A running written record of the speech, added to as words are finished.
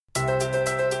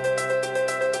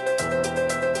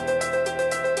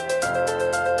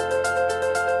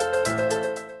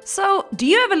do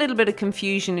you have a little bit of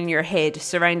confusion in your head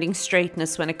surrounding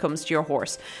straightness when it comes to your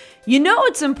horse? You know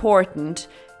it's important.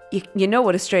 You know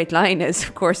what a straight line is,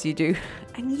 of course you do.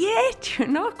 And yet you're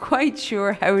not quite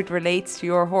sure how it relates to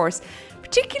your horse,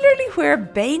 particularly where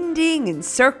bending in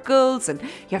circles and you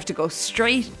have to go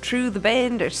straight through the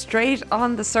bend or straight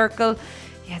on the circle.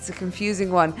 Yeah, it's a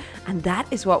confusing one. And that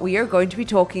is what we are going to be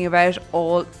talking about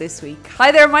all this week.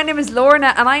 Hi there, my name is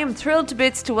Lorna and I am thrilled to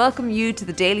bits to welcome you to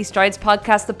the Daily Strides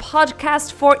podcast, the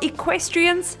podcast for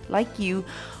equestrians like you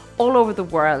all over the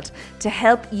world, to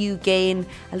help you gain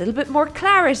a little bit more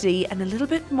clarity and a little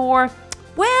bit more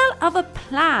of a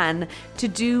plan to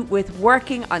do with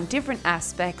working on different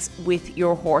aspects with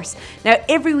your horse. Now,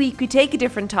 every week we take a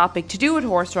different topic to do with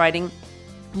horse riding.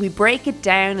 We break it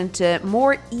down into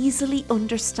more easily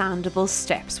understandable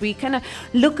steps. We kind of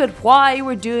look at why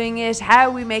we're doing it,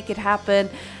 how we make it happen,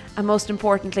 and most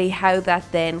importantly, how that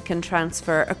then can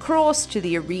transfer across to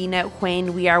the arena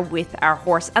when we are with our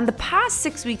horse. And the past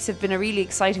 6 weeks have been a really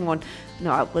exciting one.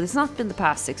 No, well, it's not been the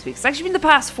past 6 weeks. It's actually been the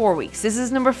past 4 weeks. This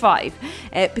is number 5,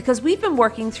 because we've been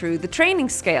working through the training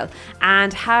scale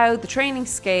and how the training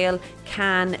scale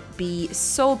can be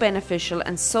so beneficial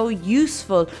and so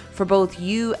useful for both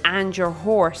you and your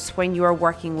horse when you are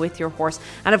working with your horse.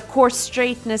 And of course,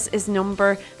 straightness is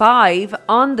number 5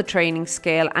 on the training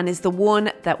scale and is the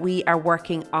one that we are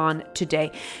working on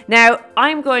today. Now,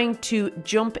 I'm going to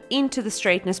jump into the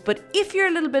straightness, but if you're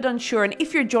a little bit unsure and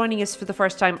if you're joining us for the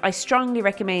first time, I strongly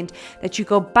recommend that you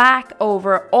go back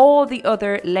over all the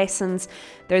other lessons.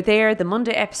 They're there. The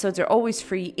Monday episodes are always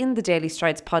free in the Daily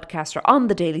Strides podcast or on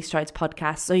the Daily Strides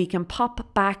podcast, so you can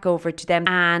pop back over to them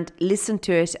and listen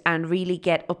to it and really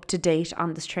get up to date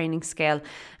on this training scale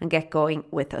and get going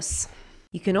with us.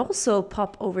 You can also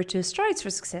pop over to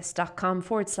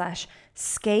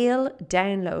stridesforsuccess.com/scale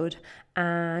download,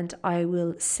 and I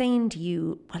will send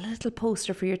you a little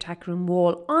poster for your tack room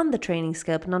wall on the training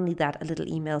scale, but not only that, a little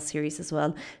email series as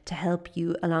well to help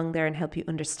you along there and help you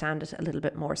understand it a little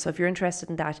bit more. So if you're interested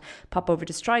in that, pop over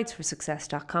to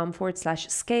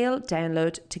stridesforsuccess.com/scale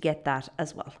download to get that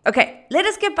as well. Okay, let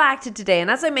us get back to today.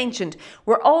 And as I mentioned,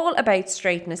 we're all about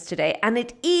straightness today, and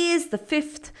it is the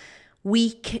 5th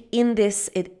week in this.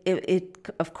 It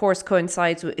of course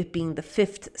coincides with it being the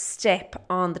 5th step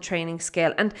on the training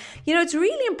scale. And you know, it's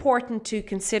really important to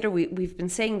consider, we've been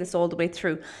saying this all the way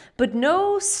through, but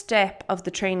no step of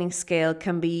the training scale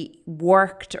can be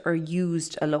worked or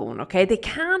used alone, okay? They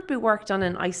can't be worked on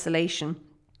in isolation.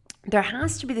 There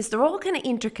has to be this, they're all kind of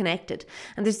interconnected,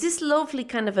 and there's this lovely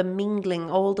kind of a mingling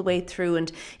all the way through.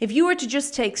 And if you were to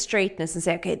just take straightness and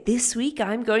say, okay, this week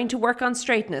I'm going to work on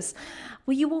straightness,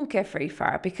 well, you won't get very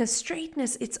far, because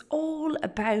straightness, it's all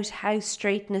about how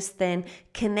straightness then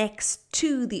connects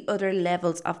to the other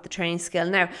levels of the training scale.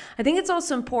 Now, I think it's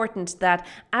also important that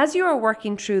as you are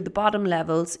working through the bottom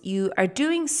levels, you are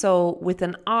doing so with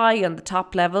an eye on the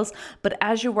top levels, but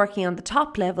as you're working on the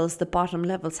top levels, the bottom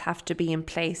levels have to be in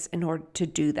place in order to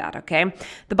do that, okay?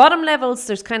 The bottom levels,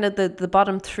 there's kind of the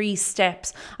bottom 3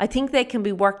 steps. I think they can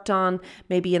be worked on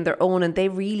maybe in their own, and they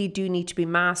really do need to be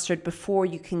mastered before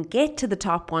you can get to the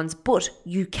top ones, but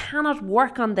you cannot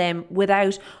work on them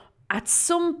without at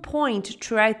some point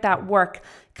throughout that work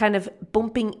kind of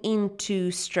bumping into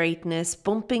straightness,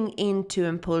 bumping into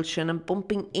impulsion, and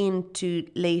bumping into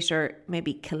later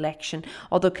maybe collection,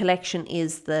 although collection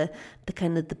is the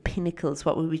kind of the pinnacles,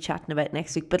 what we'll be chatting about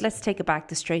next week. But let's take it back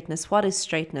to straightness. What is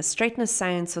straightness? Straightness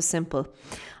sounds so simple.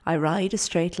 I ride a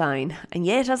straight line, and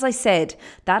yet, as I said,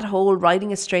 that whole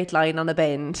riding a straight line on a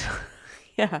bend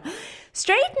yeah.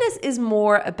 Straightness is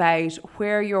more about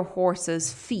where your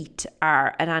horse's feet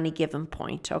are at any given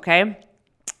point, okay?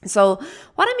 So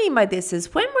what I mean by this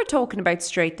is, when we're talking about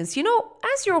straightness, you know,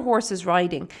 as your horse is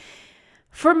riding,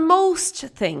 for most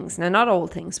things, now not all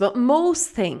things, but most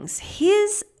things,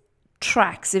 his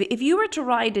tracks, if you were to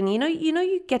ride and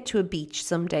you get to a beach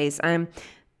some days,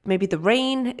 maybe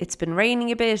it's been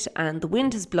raining a bit and the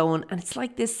wind has blown, and it's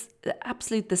like this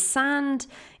the sand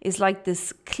is like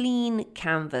this clean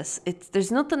canvas.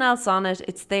 There's nothing else on it.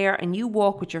 It's there, and you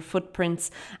walk with your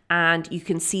footprints and you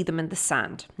can see them in the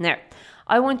sand. Now,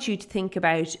 I want you to think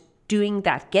about doing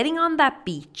that, getting on that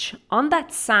beach, on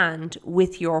that sand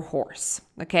with your horse,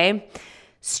 okay?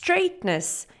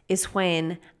 Straightness is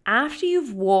when, after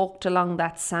you've walked along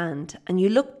that sand and you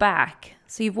look back,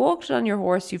 so you've walked on your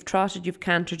horse, you've trotted, you've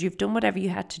cantered, you've done whatever you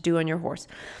had to do on your horse.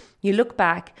 You look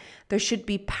back, there should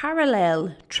be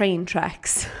parallel train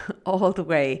tracks all the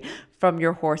way from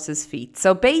your horse's feet.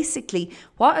 So basically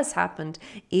what has happened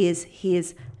is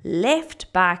his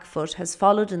left back foot has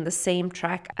followed in the same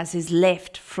track as his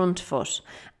left front foot,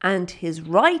 and his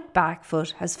right back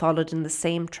foot has followed in the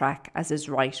same track as his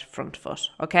right front foot,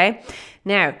 okay?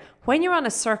 Now, when you're on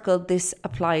a circle, this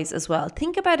applies as well.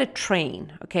 Think about a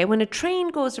train, okay? When a train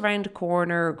goes around a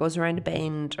corner or goes around a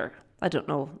bend, or I don't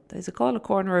know, is it called a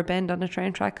corner or a bend on a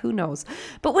train track? Who knows?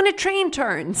 But when a train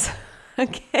turns,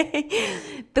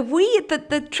 okay,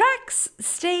 the tracks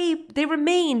they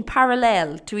remain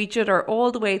parallel to each other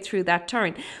all the way through that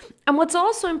turn. And what's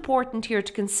also important here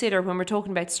to consider when we're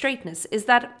talking about straightness is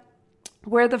that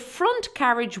where the front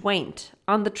carriage went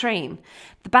on the train,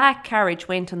 the back carriage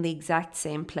went on the exact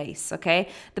same place, okay?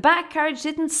 The back carriage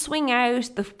didn't swing out,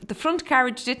 the front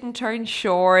carriage didn't turn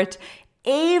short.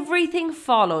 Everything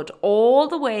followed all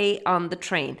the way on the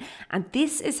train. And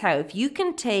this is how, if you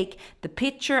can take the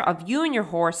picture of you and your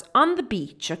horse on the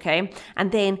beach, okay,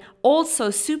 and then also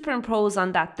superimpose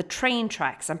on that the train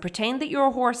tracks and pretend that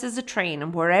your horse is a train,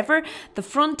 and wherever the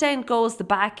front end goes, the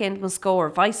back end must go, or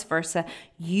vice versa,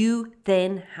 you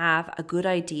then have a good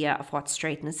idea of what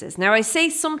straightness is. Now, I say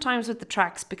sometimes with the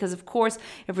tracks because, of course,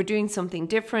 if we're doing something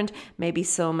different, maybe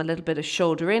a little bit of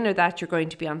shoulder in or that, you're going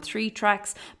to be on 3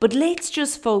 tracks. But let's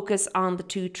just focus on the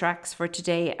 2 tracks for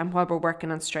today and while we're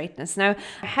working on straightness. Now,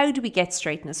 how do we get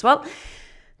straightness? Well,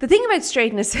 the thing about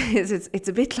straightness is it's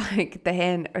a bit like the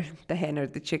hen or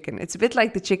the chicken. It's a bit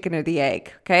like the chicken or the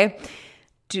egg, okay?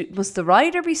 Must the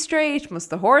rider be straight? Must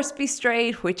the horse be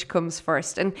straight? Which comes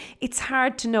first? And it's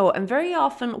hard to know. And very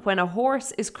often when a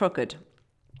horse is crooked,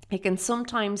 it can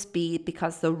sometimes be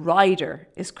because the rider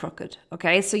is crooked,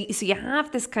 okay? So you have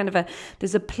this kind of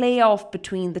there's a play off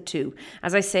between the two.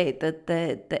 As I say,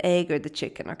 the egg or the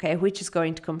chicken, okay? Which is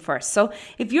going to come first? So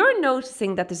if you're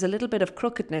noticing that there's a little bit of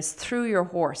crookedness through your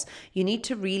horse, you need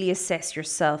to really assess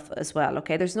yourself as well,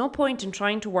 okay? There's no point in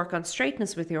trying to work on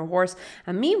straightness with your horse,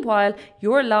 and meanwhile,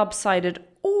 you're lopsided.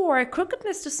 Or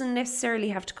crookedness doesn't necessarily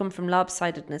have to come from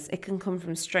lopsidedness. It can come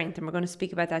from strength. And we're going to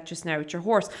speak about that just now with your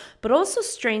horse. But also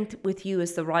strength with you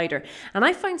as the rider. And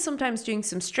I find sometimes doing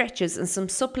some stretches and some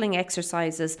suppling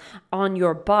exercises on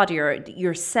your body or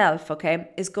yourself, okay,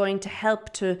 is going to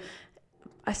help to,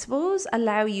 I suppose,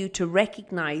 allow you to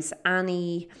recognize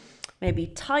any maybe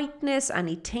tightness,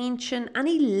 any tension,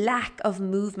 any lack of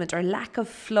movement or lack of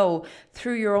flow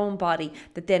through your own body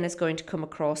that then is going to come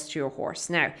across to your horse.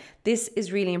 Now, this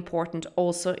is really important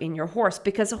also in your horse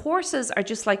because horses are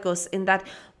just like us in that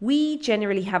we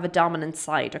generally have a dominant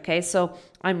side, okay? So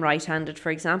I'm right-handed, for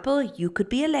example. You could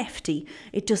be a lefty.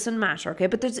 It doesn't matter, okay?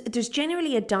 But there's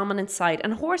generally a dominant side,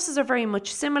 and horses are very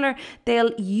much similar.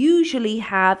 They'll usually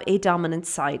have a dominant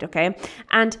side, okay?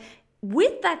 And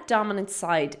with that dominant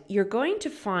side, you're going to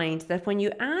find that when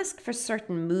you ask for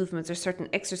certain movements or certain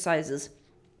exercises,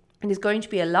 it is going to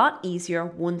be a lot easier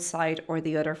one side or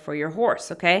the other for your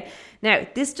horse, okay? Now,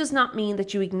 this does not mean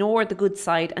that you ignore the good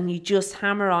side and you just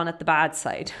hammer on at the bad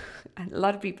side. And a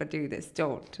lot of people do this,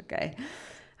 don't, okay?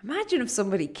 Imagine if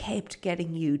somebody kept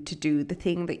getting you to do the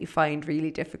thing that you find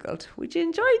really difficult. Would you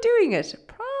enjoy doing it?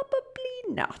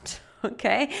 Probably not.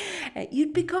 Okay,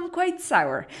 you'd become quite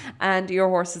sour, and your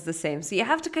horse is the same. So you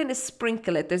have to kind of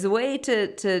sprinkle it. There's a way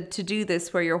to do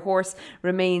this where your horse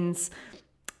remains,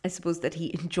 I suppose, that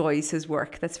he enjoys his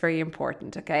work. That's very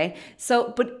important, okay?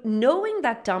 So, but knowing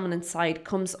that dominant side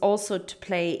comes also to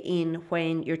play in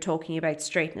when you're talking about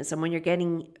straightness and when you're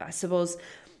getting, I suppose,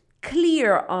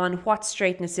 clear on what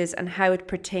straightness is and how it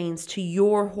pertains to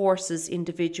your horse's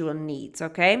individual needs,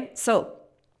 okay? So,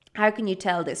 how can you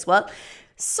tell this? Well,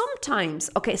 sometimes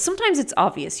it's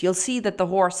obvious. You'll see that the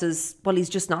horse is, well, he's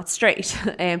just not straight.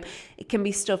 It can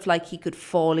be stuff like he could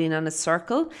fall in on a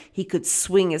circle. He could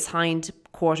swing his hind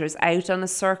quarters out on a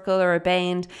circle or a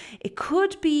bend. It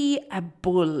could be a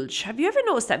bulge. Have you ever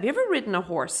noticed that? Have you ever ridden a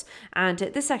horse? And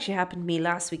this actually happened to me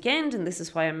last weekend, and this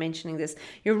is why I'm mentioning this.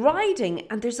 You're riding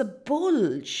and there's a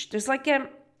bulge. There's like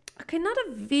okay, not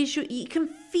a visual, you can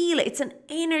feel it. It's an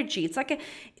energy. It's like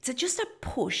just a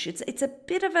push. It's a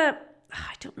bit of a,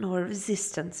 I don't know, a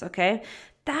resistance, okay?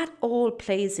 That all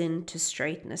plays into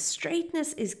straightness.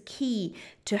 Straightness is key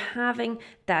to having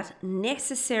that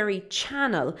necessary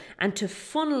channel and to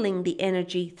funneling the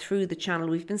energy through the channel.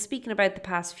 We've been speaking about the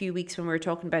past few weeks when we were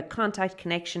talking about contact,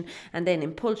 connection, and then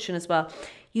impulsion as well.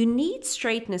 You need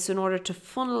straightness in order to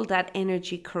funnel that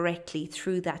energy correctly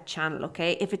through that channel,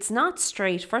 okay? If it's not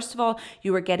straight, first of all,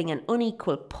 you are getting an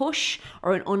unequal push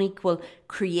or an unequal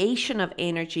creation of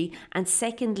energy. And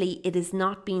secondly, it is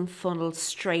not being funneled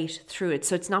straight through it.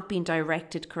 So it's not being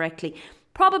directed correctly.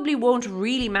 Probably won't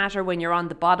really matter when you're on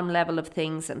the bottom level of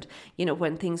things and,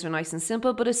 when things are nice and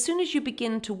simple. But as soon as you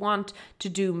begin to want to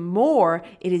do more,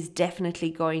 it is definitely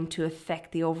going to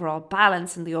affect the overall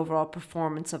balance and the overall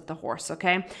performance of the horse,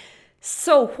 okay?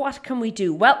 So what can we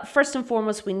do? Well, first and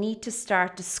foremost, we need to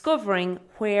start discovering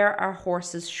where our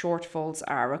horse's shortfalls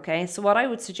are, okay? So what I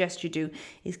would suggest you do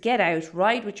is get out,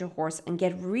 ride with your horse, and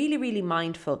get really, really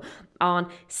mindful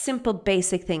on simple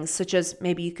basic things, such as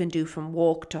maybe you can do from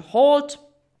walk to halt,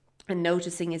 and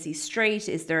noticing, is he straight?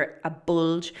 Is there a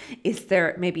bulge? Is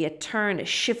there maybe a turn, a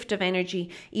shift of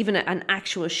energy, even an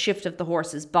actual shift of the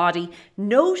horse's body?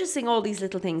 Noticing all these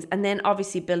little things, and then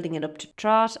obviously building it up to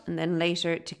trot and then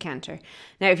later to canter.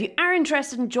 Now, if you are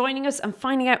interested in joining us and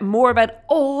finding out more about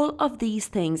all of these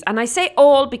things, and I say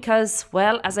all because,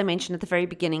 well, as I mentioned at the very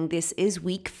beginning, this is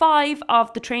week 5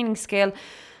 of the training scale.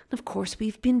 Of course,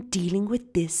 we've been dealing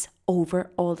with this over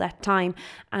all that time,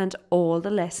 and all the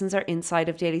lessons are inside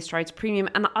of Daily Strides Premium,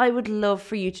 and I would love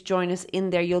for you to join us in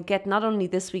there. You'll get not only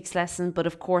this week's lesson, but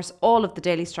of course all of the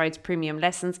Daily Strides Premium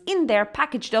lessons in there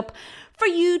packaged up for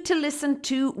you to listen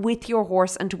to with your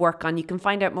horse and to work on. You can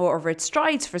find out more over at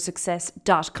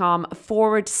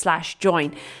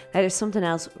stridesforsuccess.com/join. Now, there's something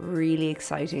else really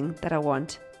exciting that I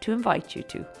want to invite you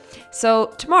to. So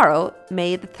tomorrow,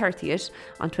 May the 30th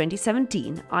on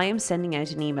 2017, I am sending out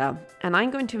an email, and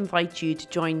I'm going to invite you to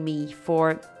join me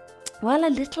for, well, a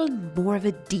little more of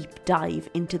a deep dive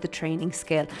into the training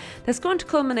scale that's going to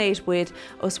culminate with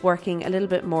us working a little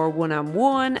bit more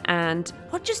one-on-one and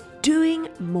just doing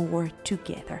more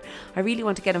together. I really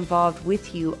want to get involved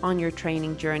with you on your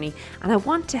training journey, and I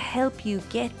want to help you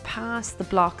get past the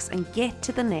blocks and get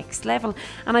to the next level.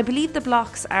 And I believe the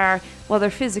blocks are, well,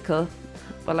 they're physical.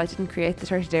 Well, I didn't create the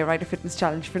 30-day Rider Fitness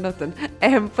Challenge for nothing.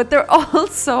 But they're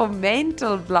also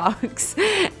mental blocks.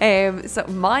 So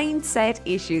mindset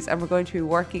issues, and we're going to be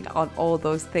working on all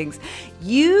those things.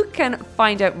 You can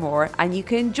find out more and you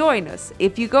can join us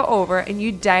if you go over and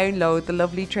you download the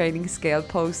lovely training scale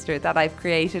poster that I've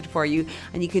created for you.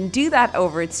 And you can do that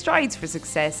over at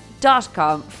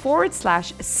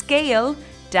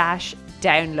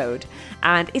stridesforsuccess.com/scale-download.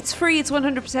 And it's free, it's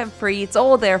 100% free, it's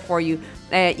all there for you.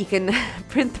 You can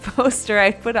print the poster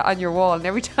out, put it on your wall, and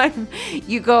every time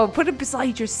you go, put it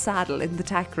beside your saddle in the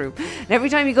tack room. And every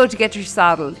time you go to get your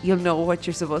saddle, you'll know what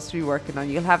you're supposed to be working on.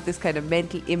 You'll have this kind of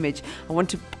mental image. I want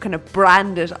to kind of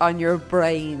brand it on your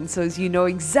brain so as you know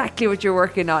exactly what you're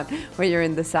working on when you're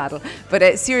in the saddle.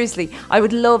 But seriously, I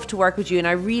would love to work with you, and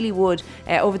I really would,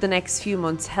 over the next few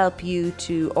months, help you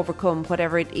to overcome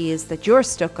whatever it is that you're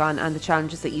stuck on and the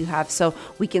challenges that you have. So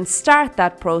we can start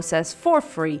that process for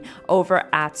free over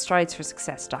at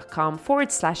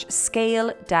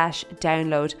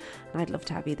stridesforsuccess.com/scale-download. And I'd love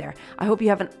to have you there. I hope you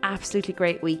have an absolutely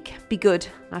great week. Be good.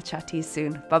 I'll chat to you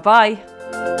soon.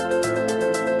 Bye-bye.